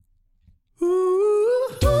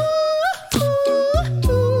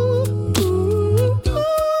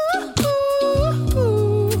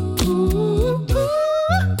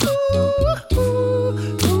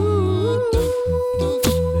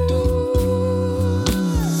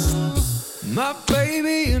My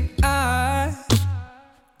baby and I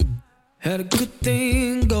had a good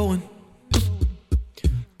thing going,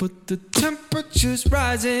 but the temperature's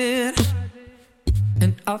rising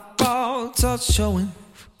and our faults are showing.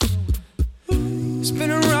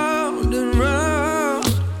 Spin around and round,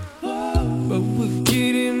 but we're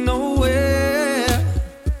getting nowhere.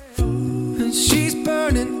 And she's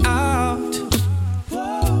burning out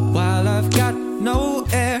while I've got no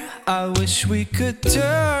air. I wish we could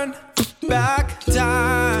turn back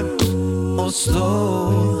time or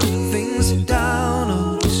slow things down.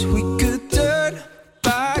 I wish we could turn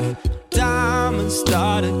back time and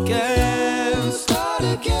start again. Start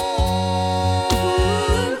again.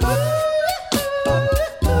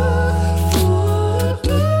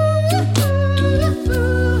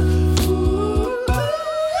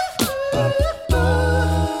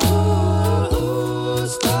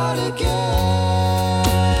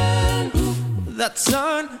 That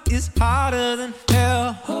sun is hotter than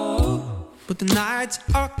hell, but the nights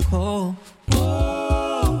are cold.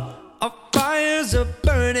 Our fires are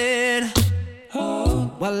burning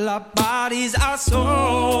while our bodies are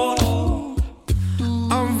sold.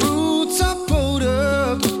 Our roots are pulled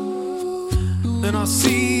up and our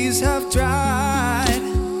seas have dried.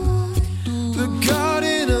 The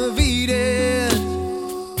Garden of Eden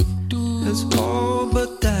has all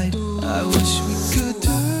but died. I wish we could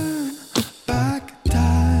turn back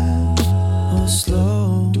time or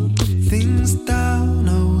slow things down. I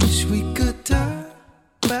wish we could turn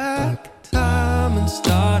back time and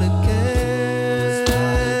start again.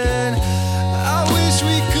 I wish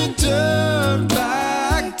we could turn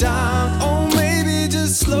back time, or maybe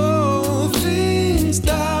just slow things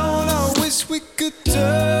down. I wish we could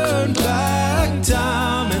turn back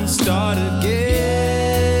time and start again.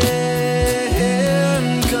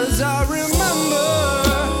 'Cause I remember,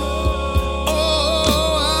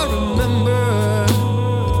 oh, I remember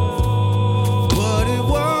what it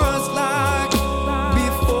was like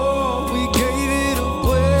before we gave it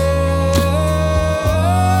away.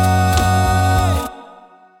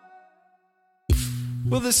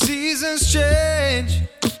 Well, the seasons change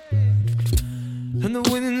and the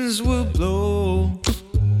winds will blow.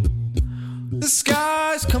 The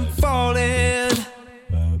skies come falling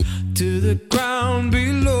to the ground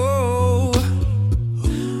below.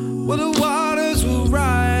 Well, the waters will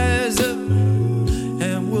rise up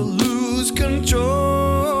and we'll lose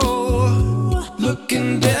control.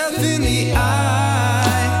 Looking death in the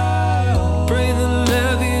eye, pray the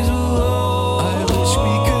levees will hold. I wish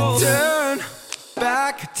we could turn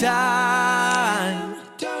back time.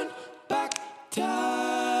 Turn back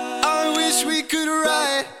time. I wish we could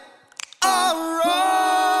right our wrongs.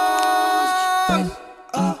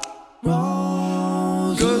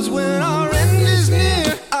 'Cause when our end is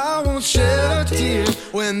near, I won't shed a tear.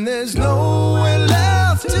 When there's nowhere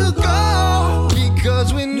left to go,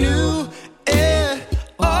 because we knew